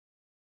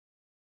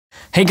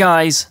Hey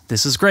guys,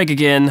 this is Greg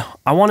again.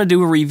 I want to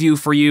do a review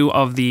for you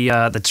of the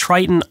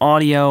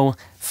TritonAudio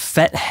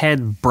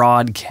FetHead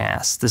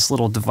Broadcast. This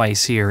little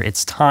device here,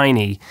 it's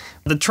tiny.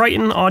 The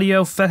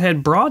TritonAudio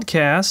FetHead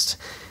Broadcast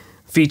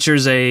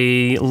features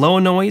a low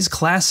noise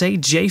Class A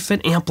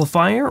JFET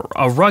amplifier,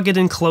 a rugged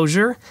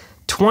enclosure,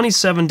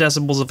 27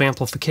 decibels of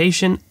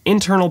amplification,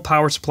 internal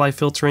power supply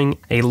filtering,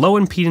 a low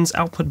impedance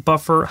output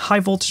buffer, high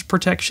voltage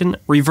protection,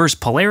 reverse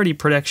polarity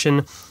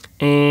protection,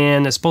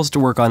 and it's supposed to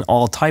work on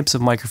all types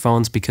of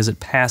microphones because it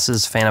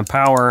passes phantom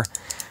power,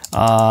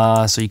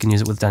 so you can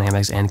use it with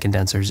dynamics and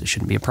condensers. It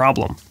shouldn't be a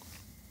problem.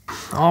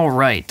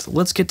 Alright,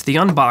 let's get to the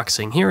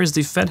unboxing. Here is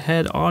the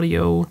FetHead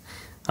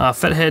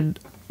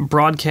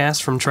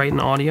Broadcast from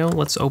TritonAudio.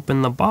 Let's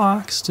open the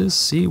box to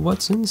see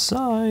what's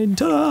inside.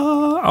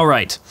 Ta-da!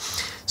 Alright,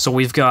 so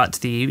we've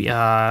got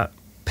the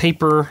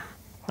paper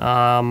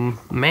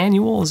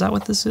manual. Is that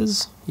what this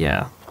is?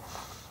 Yeah.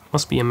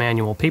 Must be a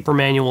manual. Paper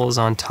manual is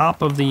on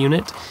top of the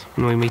unit,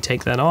 and when we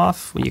take that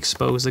off, we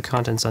expose the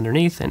contents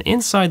underneath. And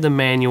inside the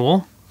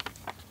manual,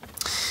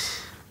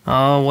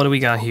 what do we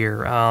got here?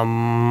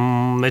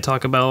 They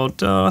talk about,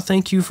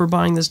 thank you for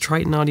buying this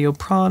TritonAudio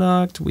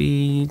product.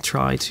 We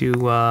try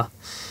to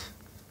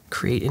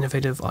create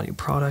innovative audio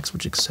products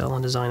which excel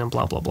in design and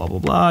blah, blah, blah, blah,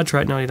 blah.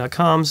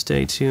 TritonAudio.com.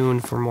 Stay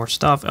tuned for more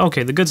stuff.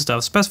 Okay, the good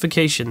stuff.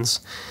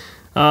 Specifications.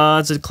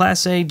 It's a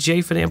Class A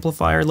JFET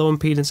amplifier, low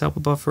impedance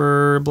output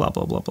buffer, blah,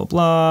 blah, blah, blah,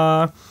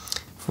 blah.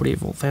 48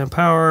 volt phantom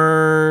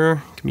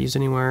power, can be used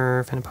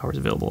anywhere, phantom power is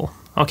available.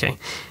 Okay,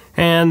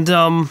 and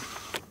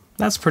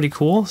that's pretty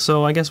cool,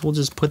 so I guess we'll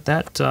just put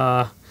that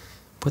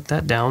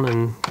down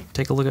and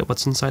take a look at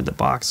what's inside the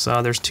box.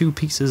 There's two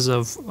pieces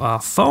of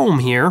foam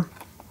here.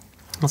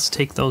 Let's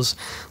take those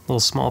little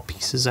small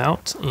pieces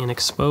out and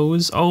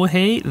expose. Oh,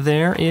 hey,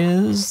 there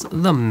is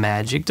the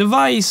magic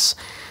device.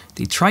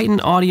 The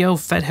TritonAudio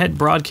FetHead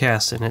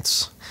Broadcast in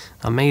its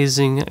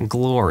amazing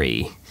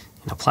glory,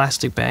 in a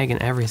plastic bag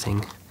and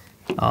everything.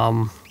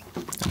 I've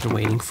been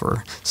waiting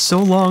for so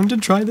long to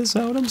try this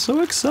out. I'm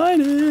so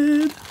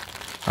excited.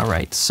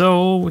 Alright,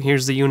 so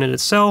here's the unit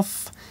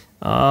itself.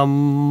 It's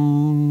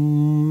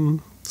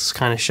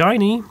kind of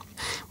shiny.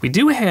 We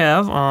do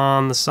have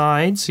on the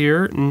sides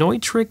here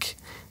Neutrik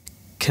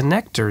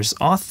connectors,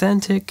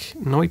 authentic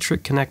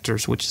Neutrik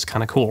connectors, which is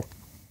kind of cool.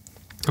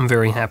 I'm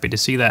very happy to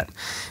see that.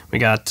 We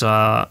got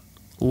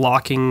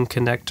locking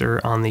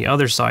connector on the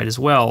other side as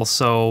well,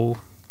 so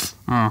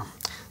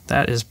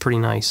that is pretty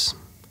nice.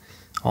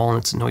 All in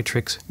its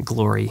Neutrik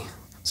glory.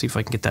 See if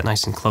I can get that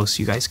nice and close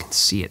so you guys can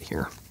see it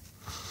here.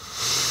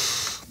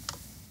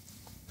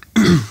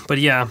 But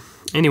yeah,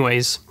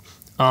 anyways,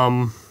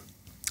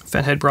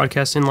 FetHead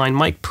Broadcast inline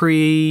mic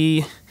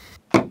pre.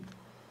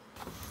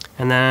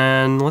 And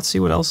then let's see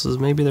what else is.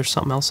 Maybe there's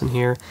something else in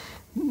here.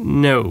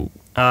 No.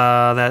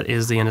 That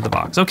is the end of the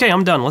box. Okay,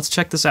 I'm done. Let's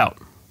check this out.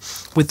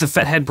 With the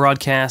FetHead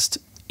Broadcast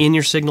in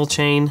your signal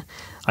chain,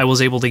 I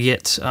was able to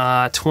get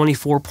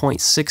 24.6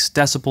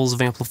 decibels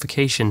of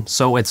amplification.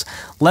 So it's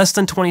less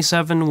than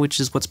 27, which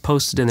is what's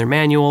posted in their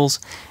manuals,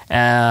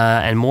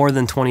 and more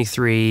than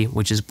 23,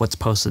 which is what's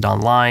posted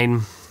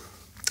online.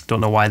 Don't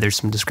know why there's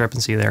some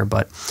discrepancy there,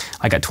 but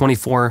I got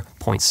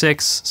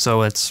 24.6,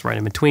 so it's right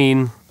in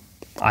between.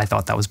 I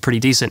thought that was pretty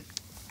decent.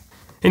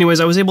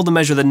 Anyways, I was able to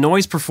measure the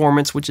noise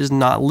performance, which is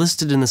not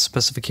listed in the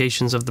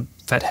specifications of the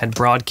FetHead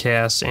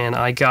Broadcast, and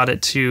I got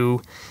it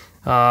to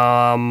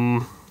 5.4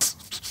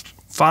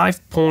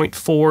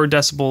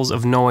 decibels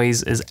of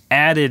noise is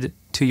added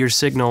to your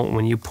signal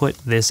when you put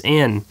this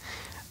in.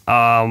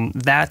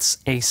 That's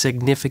a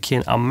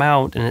significant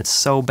amount, and it's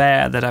so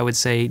bad that I would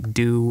say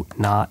do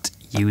not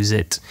use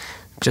it.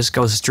 Just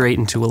go straight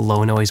into a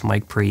low noise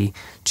mic pre.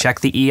 Check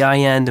the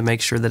EIN to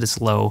make sure that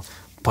it's low,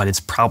 but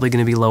it's probably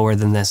going to be lower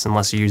than this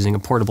unless you're using a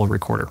portable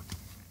recorder.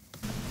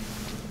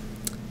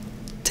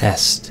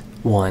 Test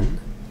 1,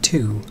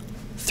 2,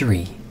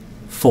 3,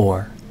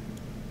 4.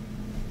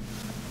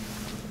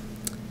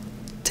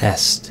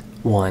 Test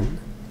 1,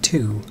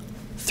 2,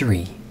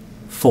 3,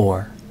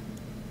 4.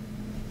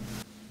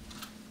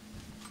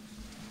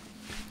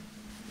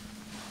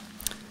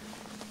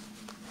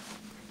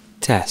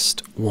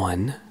 Test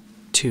 1,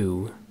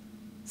 2,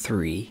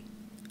 3,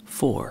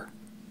 4.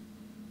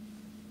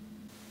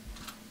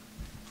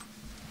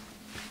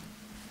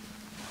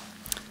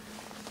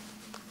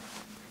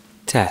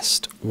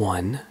 Test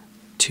 1,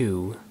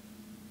 2,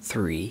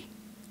 3,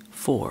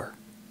 4.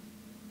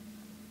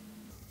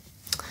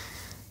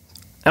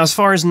 As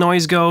far as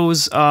noise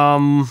goes,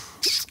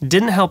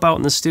 didn't help out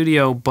in the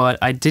studio, but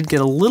I did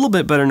get a little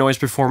bit better noise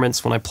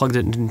performance when I plugged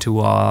it into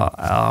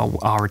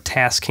our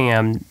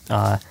Tascam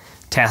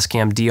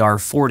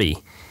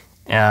DR40,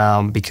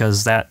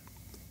 because that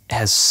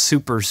has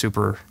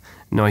super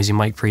noisy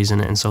mic pre's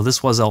in it, and so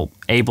this was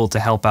able to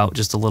help out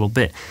just a little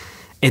bit.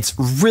 It's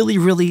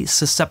really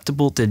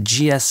susceptible to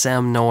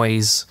GSM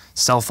noise,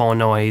 cell phone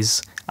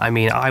noise. I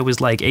mean, I was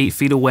like 8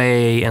 feet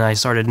away and I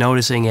started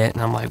noticing it,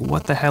 and I'm like,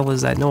 what the hell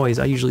is that noise?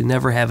 I usually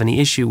never have any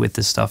issue with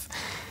this stuff.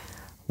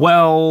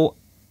 Well,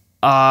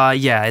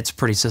 Yeah, it's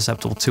pretty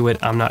susceptible to it.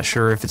 I'm not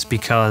sure if it's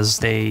because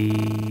they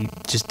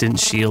just didn't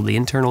shield the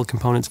internal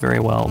components very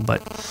well,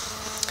 but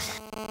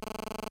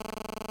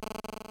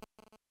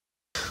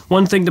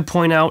one thing to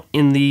point out,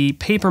 in the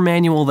paper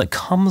manual that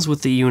comes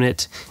with the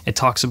unit, it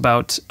talks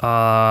about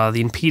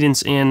the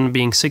impedance in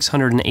being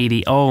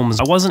 680 ohms.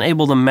 I wasn't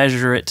able to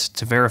measure it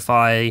to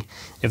verify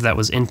if that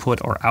was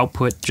input or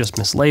output, just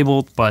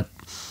mislabeled, but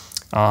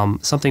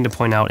something to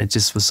point out, it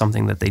just was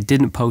something that they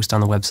didn't post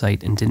on the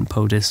website and didn't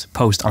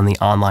post on the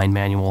online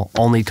manual.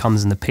 Only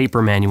comes in the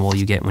paper manual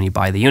you get when you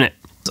buy the unit.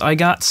 I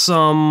got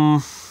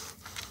some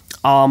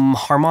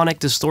harmonic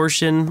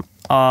distortion.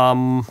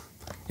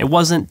 It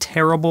wasn't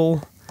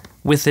terrible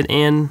with it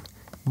in,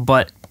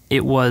 but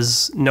it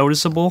was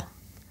noticeable,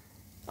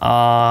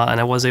 and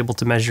I was able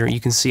to measure it. You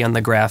can see on the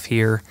graph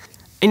here.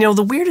 And you know,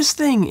 the weirdest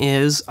thing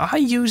is, I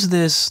used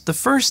this the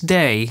first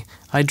day.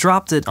 I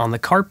dropped it on the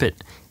carpet,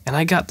 and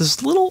I got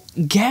this little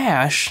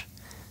gash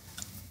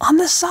on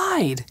the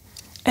side,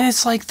 and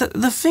it's like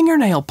the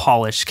fingernail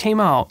polish came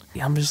out.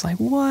 I'm just like,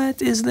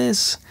 what is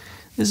this?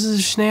 This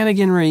is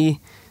shenaniganry.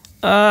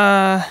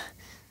 And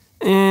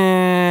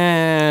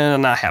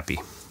I'm not happy.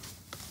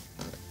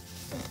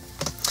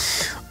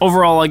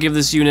 Overall, I give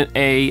this unit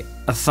a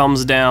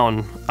thumbs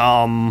down.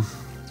 I'm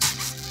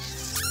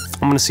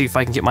gonna see if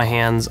I can get my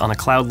hands on a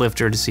cloud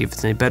lifter to see if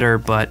it's any better,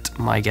 but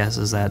my guess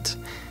is that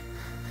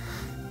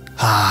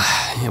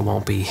it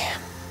won't be.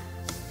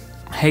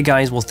 Hey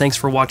guys, well, thanks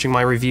for watching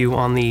my review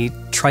on the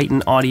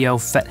TritonAudio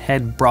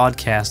FetHead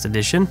Broadcast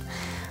Edition.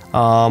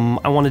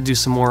 I want to do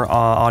some more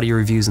audio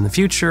reviews in the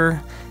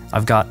future.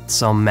 I've got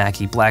some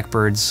Mackie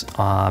Blackbird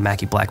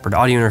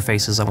audio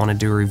interfaces I want to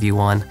do a review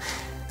on.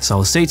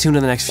 So stay tuned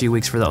in the next few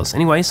weeks for those.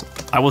 Anyways,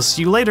 I will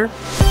see you later.